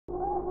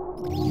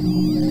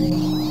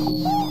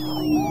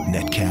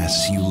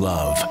Netcasts you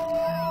love.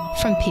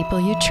 From people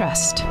you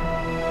trust.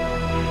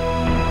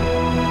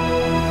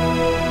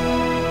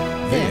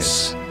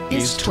 This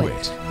is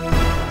Twit.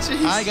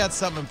 I got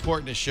something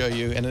important to show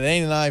you, and it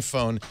ain't an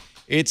iPhone.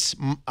 It's,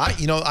 I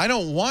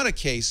don't want a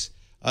case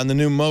on the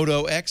new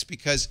Moto X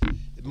because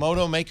the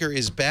Moto Maker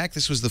is back.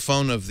 This was the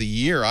phone of the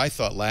year, I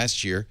thought,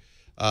 last year,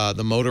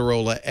 the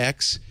Motorola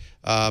X.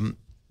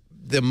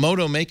 The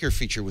Moto Maker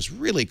feature was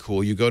really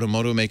cool. You go to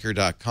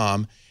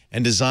motomaker.com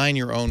and design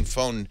your own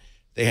phone.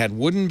 They had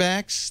wooden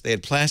backs, they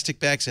had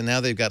plastic backs, and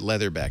now they've got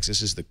leather backs.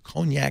 This is the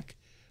cognac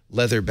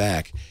leather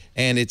back,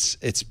 and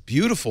it's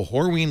beautiful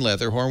Horween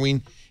leather.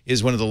 Horween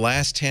is one of the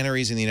last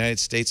tanneries in the United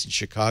States in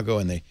Chicago,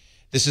 and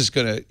this is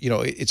gonna,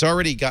 it's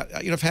already got,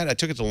 I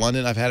took it to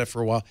London. I've had it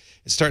for a while.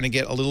 It's starting to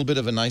get a little bit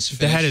of a nice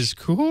finish. That is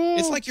cool.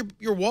 It's like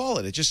your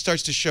wallet. It just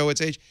starts to show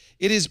its age.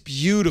 It is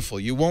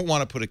beautiful. You won't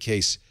want to put a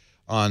case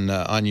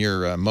on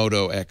your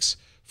Moto X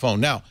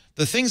phone. Now,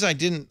 the things I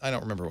don't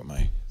remember what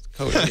my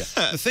code is.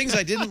 Yeah. The things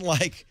I didn't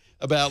like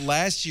about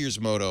last year's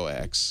Moto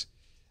X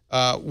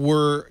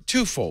were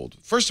twofold.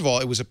 First of all,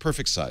 it was a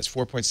perfect size,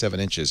 4.7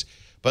 inches,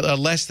 but a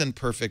less than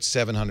perfect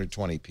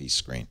 720p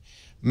screen.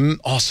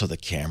 Also, the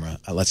camera,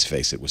 let's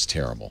face it, was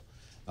terrible.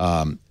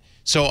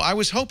 So I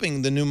was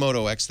hoping the new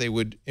Moto X, they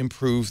would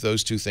improve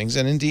those two things,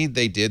 and indeed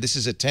they did. This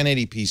is a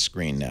 1080p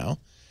screen now,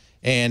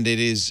 and it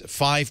is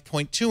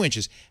 5.2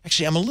 inches.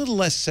 Actually, I'm a little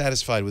less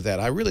satisfied with that.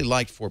 I really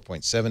liked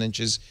 4.7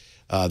 inches.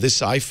 This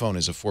iPhone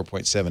is a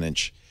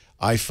 4.7-inch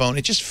iPhone.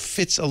 It just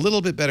fits a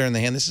little bit better in the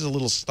hand. This is a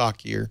little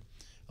stockier,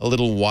 a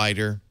little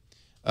wider.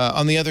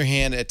 On the other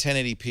hand, at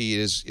 1080p,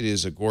 it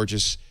is a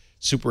gorgeous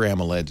Super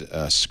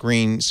AMOLED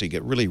screen, so you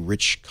get really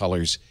rich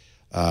colors.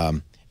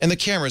 And the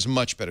camera is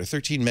much better,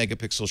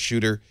 13-megapixel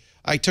shooter.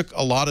 I took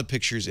a lot of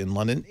pictures in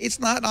London. It's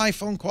not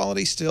iPhone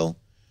quality still.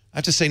 I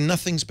have to say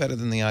nothing's better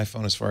than the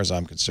iPhone as far as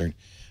I'm concerned.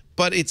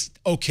 But it's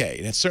okay,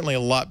 and it's certainly a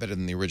lot better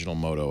than the original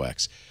Moto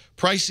X.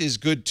 Price is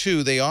good,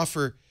 too. They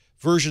offer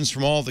versions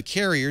from all the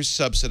carriers,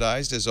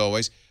 subsidized, as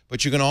always.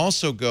 But you can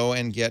also go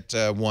and get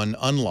one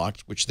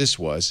unlocked, which this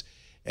was.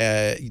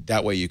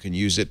 That way you can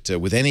use it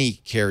with any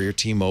carrier,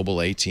 T-Mobile,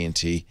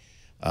 AT&T.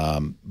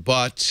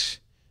 But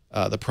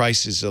the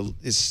price is a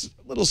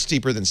little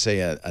steeper than, say,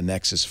 a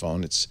Nexus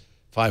phone. It's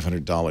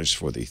 $500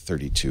 for the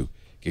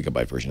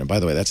 32-gigabyte version. And by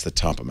the way, that's the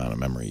top amount of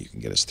memory you can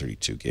get is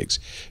 32 gigs.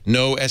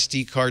 No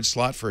SD card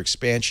slot for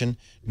expansion.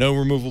 No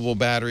removable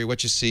battery.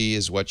 What you see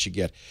is what you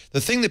get. The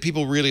thing that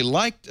people really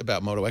liked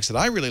about Moto X, that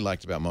I really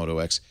liked about Moto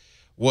X,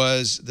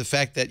 was the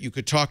fact that you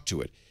could talk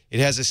to it. It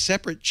has a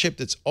separate chip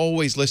that's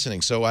always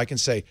listening. So I can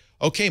say,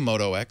 okay,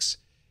 Moto X,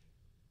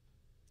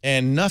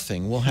 and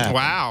nothing will happen.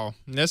 Wow.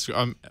 That's, Hey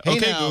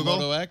okay, now, Google.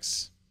 Moto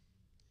X.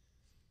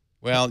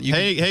 Well,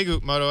 Hey,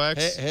 Moto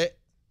X. Hey,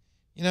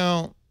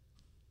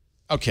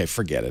 okay,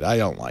 forget it. I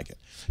don't like it.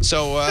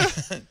 So,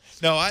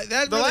 no,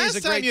 that The really is a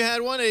last time great... you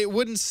had one, it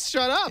wouldn't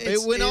shut up. It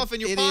went off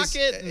in your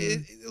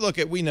pocket. Look,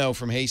 we know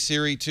from Hey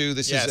Siri, too,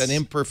 this Yes. is an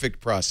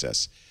imperfect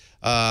process.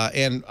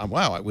 And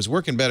wow, it was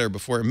working better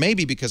before.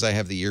 Maybe because I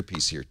have the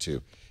earpiece here,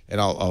 too.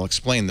 And I'll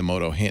explain the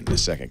Moto hint in a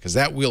second, because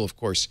that will, of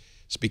course,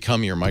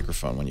 become your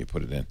microphone when you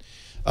put it in.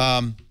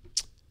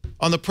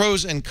 On the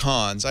pros and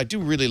cons, I do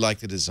really like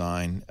the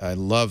design. I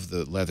love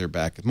the leather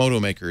back. Moto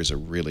Maker is a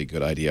really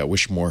good idea. I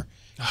wish more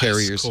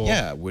carriers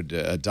would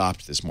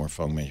adopt this, more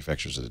phone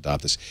manufacturers would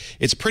adopt this.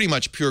 It's pretty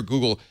much pure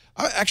Google.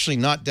 I'm actually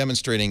not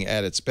demonstrating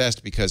at its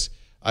best because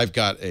I've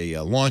got a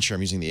launcher.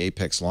 I'm using the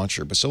Apex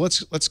launcher. But so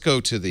let's go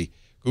to the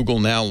Google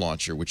Now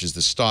launcher, which is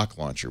the stock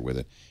launcher with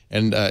it.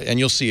 And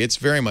you'll see it's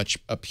very much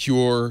a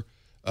pure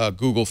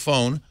Google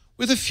phone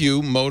with a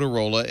few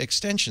Motorola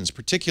extensions,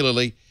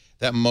 particularly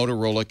that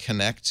Motorola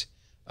Connect,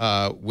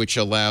 which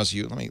allows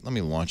you, let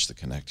me launch the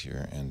Connect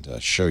here and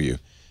show you.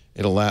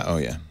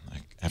 I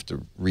have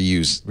to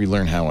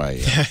relearn how I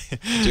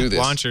do this.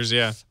 Launchers,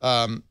 yeah.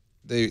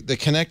 The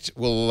Connect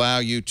will allow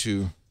you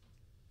to,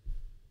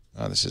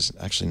 this is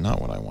actually not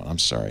what I want, I'm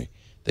sorry.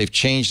 They've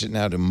changed it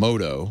now to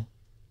Moto.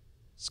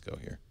 Let's go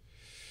here.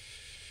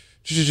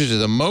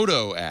 The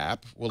Moto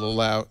app will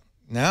allow,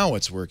 now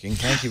it's working,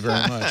 thank you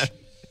very much,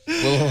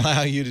 will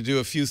allow you to do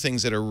a few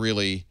things that are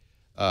really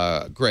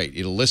great.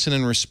 It'll listen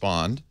and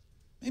respond.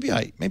 Maybe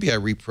I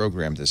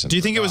reprogrammed this. Do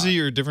you think it was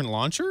your different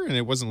launcher and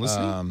it wasn't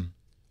listening?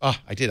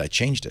 I did. I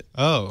changed it.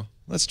 Oh.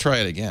 Let's try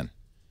it again.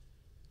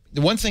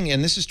 The one thing,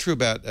 and this is true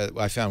about,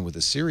 I found with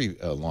the Siri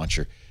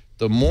launcher,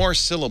 the more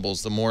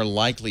syllables, the more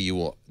likely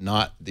you'll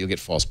get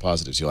false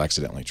positives. You'll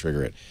accidentally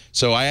trigger it.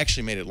 So I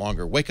actually made it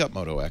longer. Wake up,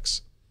 Moto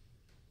X.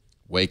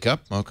 Wake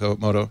up,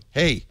 Moto.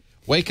 Hey,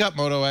 wake up,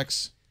 Moto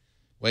X.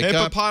 Wake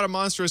up.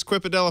 Hippopotamonstrous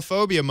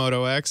quipadellophobia,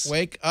 Moto X.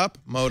 Wake up,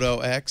 Moto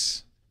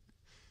X.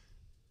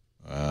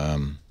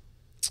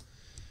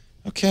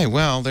 Okay,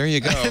 well, there you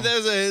go.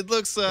 It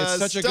looks it's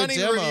such a good stunning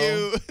demo.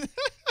 review.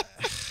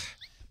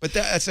 But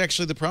that's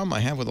actually the problem I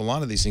have with a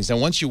lot of these things. Now,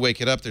 once you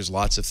wake it up, there's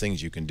lots of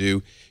things you can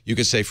do. You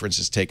could say, for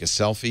instance, take a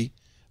selfie,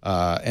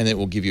 and it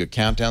will give you a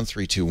countdown,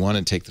 3, 2, 1,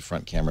 and take the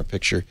front camera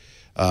picture.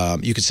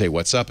 You could say,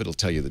 what's up? It'll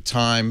tell you the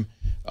time.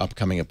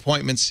 upcoming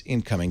appointments,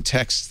 incoming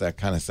texts, that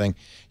kind of thing.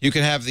 You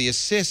can have the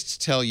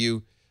assist tell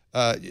you,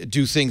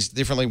 do things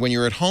differently. When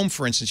you're at home,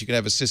 for instance, you can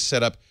have assist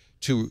set up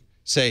to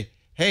say,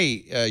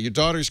 hey, your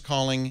daughter's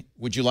calling,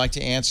 would you like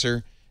to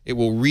answer? It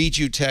will read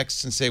you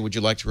texts and say, would you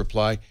like to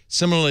reply?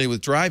 Similarly,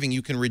 with driving,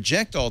 you can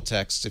reject all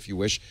texts if you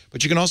wish,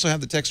 but you can also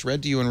have the text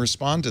read to you and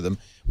respond to them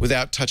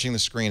without touching the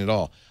screen at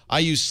all. I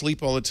use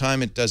sleep all the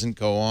time. It doesn't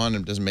go on.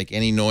 It doesn't make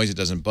any noise. It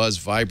doesn't buzz,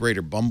 vibrate,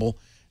 or bumble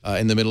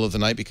in the middle of the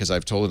night because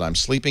I've told it I'm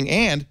sleeping.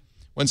 And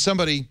when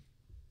somebody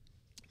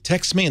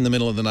texts me in the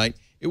middle of the night,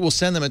 it will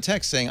send them a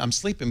text saying, I'm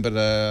sleeping, but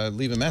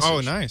leave a message.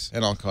 Oh, nice.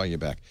 And I'll call you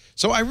back.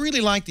 So I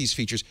really like these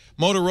features.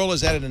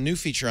 Motorola's added a new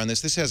feature on this.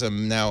 This has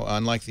now,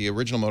 unlike the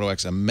original Moto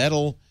X, a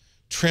metal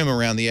trim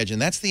around the edge,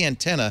 and that's the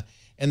antenna.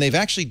 And they've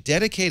actually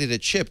dedicated a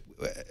chip.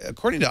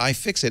 According to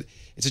iFixit,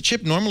 it's a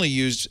chip normally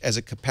used as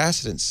a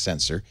capacitance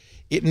sensor.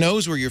 It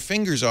knows where your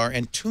fingers are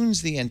and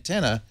tunes the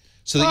antenna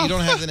so that you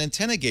don't have an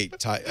antenna gate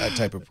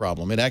type of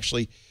problem. It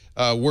actually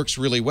works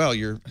really well.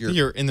 You're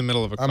in the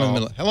middle of a call. I'm in the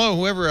middle. Hello,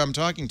 whoever I'm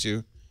talking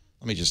to.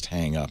 Let me just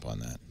hang up on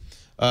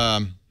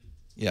that.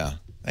 Yeah,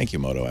 thank you,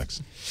 Moto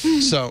X.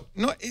 So,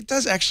 no, it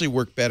does actually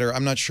work better.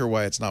 I'm not sure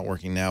why it's not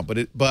working now,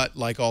 but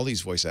like all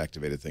these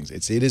voice-activated things,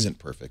 it isn't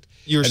perfect.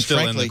 You're still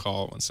frankly, in the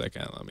call. 1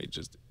 second. Let me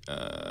just.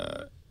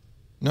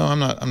 No, I'm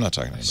not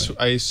talking to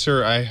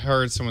anybody. I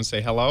heard someone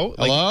say hello.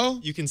 Hello?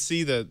 Like, you can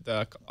see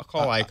the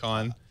call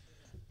icon.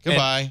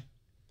 Goodbye.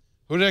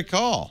 Who did I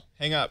call?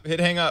 Hang up. Hit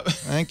hang up.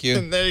 Thank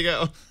you. There you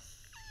go.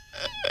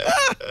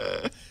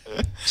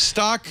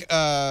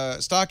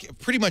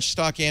 Pretty much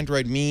stock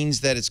Android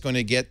means that it's going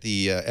to get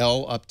the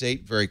L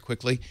update very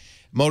quickly.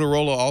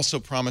 Motorola also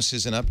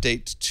promises an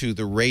update to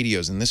the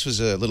radios, and this was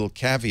a little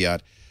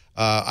caveat.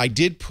 I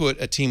did put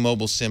a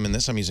T-Mobile SIM in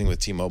this. I'm using with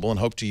T-Mobile and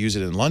hope to use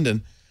it in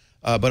London.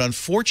 But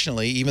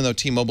unfortunately, even though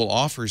T-Mobile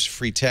offers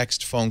free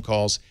text, phone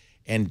calls,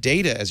 and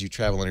data as you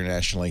travel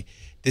internationally,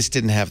 this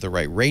didn't have the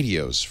right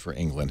radios for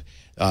England.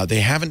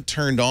 They haven't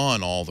turned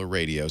on all the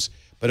radios,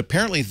 but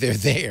apparently they're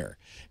there.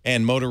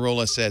 And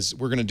Motorola says,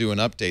 we're going to do an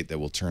update that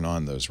will turn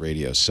on those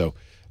radios. So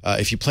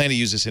if you plan to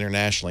use this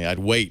internationally, I'd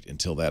wait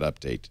until that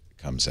update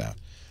comes out.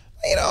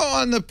 You know,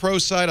 on the pro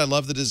side, I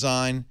love the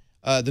design.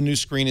 The new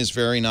screen is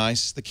very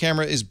nice. The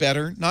camera is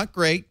better. Not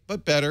great,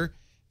 but better.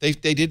 They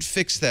did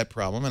fix that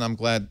problem, and I'm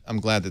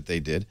glad that they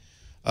did.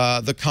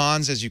 The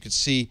cons, as you could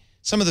see,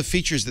 some of the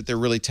features that they're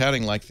really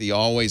touting, like the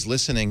always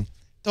listening,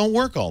 don't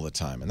work all the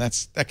time, and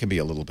that can be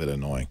a little bit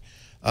annoying.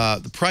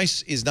 The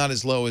price is not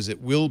as low as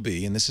it will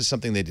be, and this is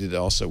something they did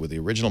also with the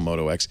original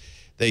Moto X.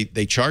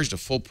 They charged a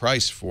full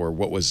price for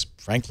what was,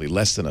 frankly,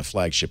 less than a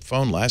flagship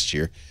phone last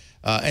year,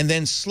 and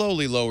then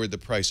slowly lowered the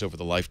price over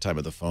the lifetime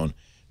of the phone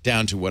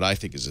down to what I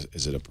think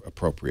is an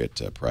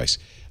appropriate price.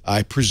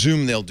 I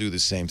presume they'll do the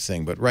same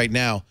thing, but right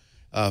now,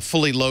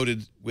 fully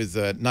loaded with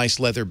a nice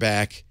leather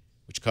back,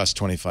 which costs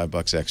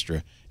 $25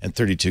 extra, and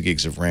 32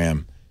 gigs of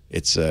RAM,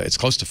 it's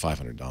close to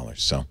 $500.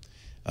 So.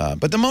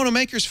 But the Moto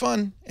Maker's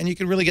fun, and you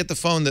can really get the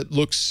phone that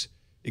looks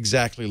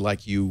exactly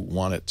like you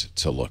want it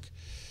to look.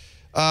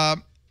 I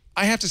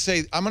have to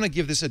say, I'm going to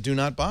give this a do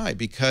not buy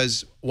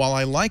because while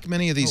I like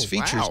many of these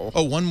features,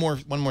 one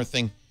more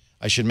thing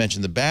I should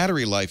mention: the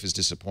battery life is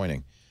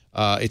disappointing.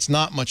 It's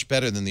not much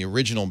better than the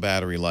original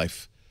battery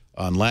life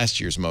on last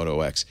year's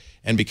Moto X,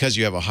 and because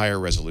you have a higher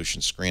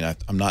resolution screen,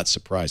 I'm not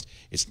surprised.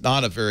 It's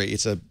not a very,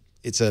 it's a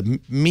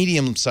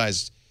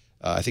medium-sized.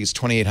 I think it's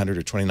 2,800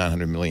 or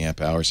 2,900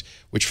 milliamp hours,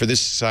 which for this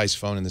size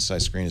phone and this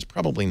size screen is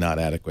probably not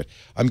adequate.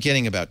 I'm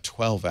getting about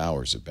 12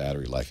 hours of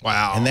battery life.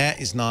 Wow. And that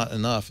is not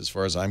enough as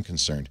far as I'm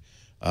concerned.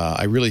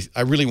 I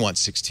really want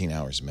 16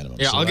 hours minimum.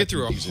 Yeah, so I'll get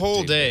through a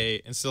whole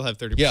day and still have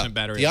 30%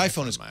 battery life. Yeah, the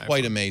iPhone is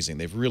quite amazing.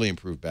 They've really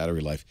improved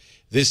battery life.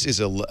 This is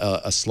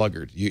a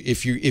sluggard.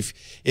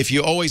 If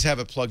you always have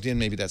it plugged in,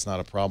 maybe that's not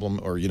a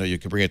problem, or you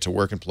can bring it to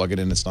work and plug it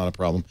in. It's not a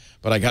problem.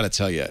 But I got to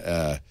tell you.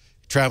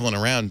 Traveling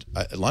around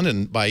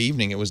London, by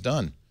evening, it was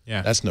done.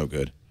 Yeah. That's no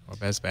good. Well,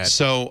 that's bad.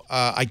 So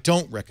I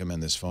don't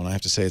recommend this phone. I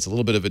have to say it's a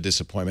little bit of a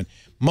disappointment,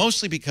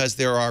 mostly because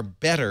there are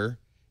better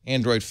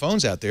Android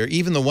phones out there.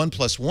 Even the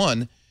OnePlus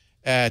One,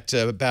 at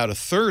about a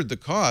third the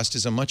cost,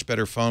 is a much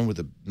better phone with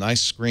a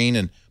nice screen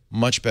and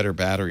much better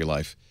battery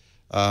life.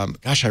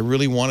 Gosh, I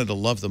really wanted to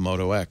love the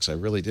Moto X. I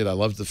really did. I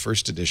loved the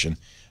first edition,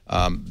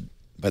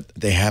 but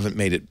they haven't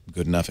made it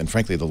good enough. And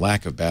frankly, the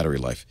lack of battery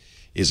life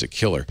is a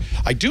killer.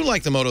 I do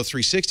like the Moto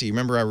 360.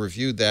 Remember, I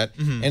reviewed that,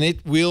 and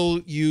it will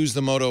use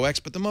the Moto X,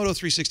 but the Moto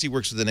 360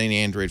 works with any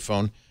Android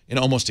phone in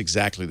almost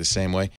exactly the same way.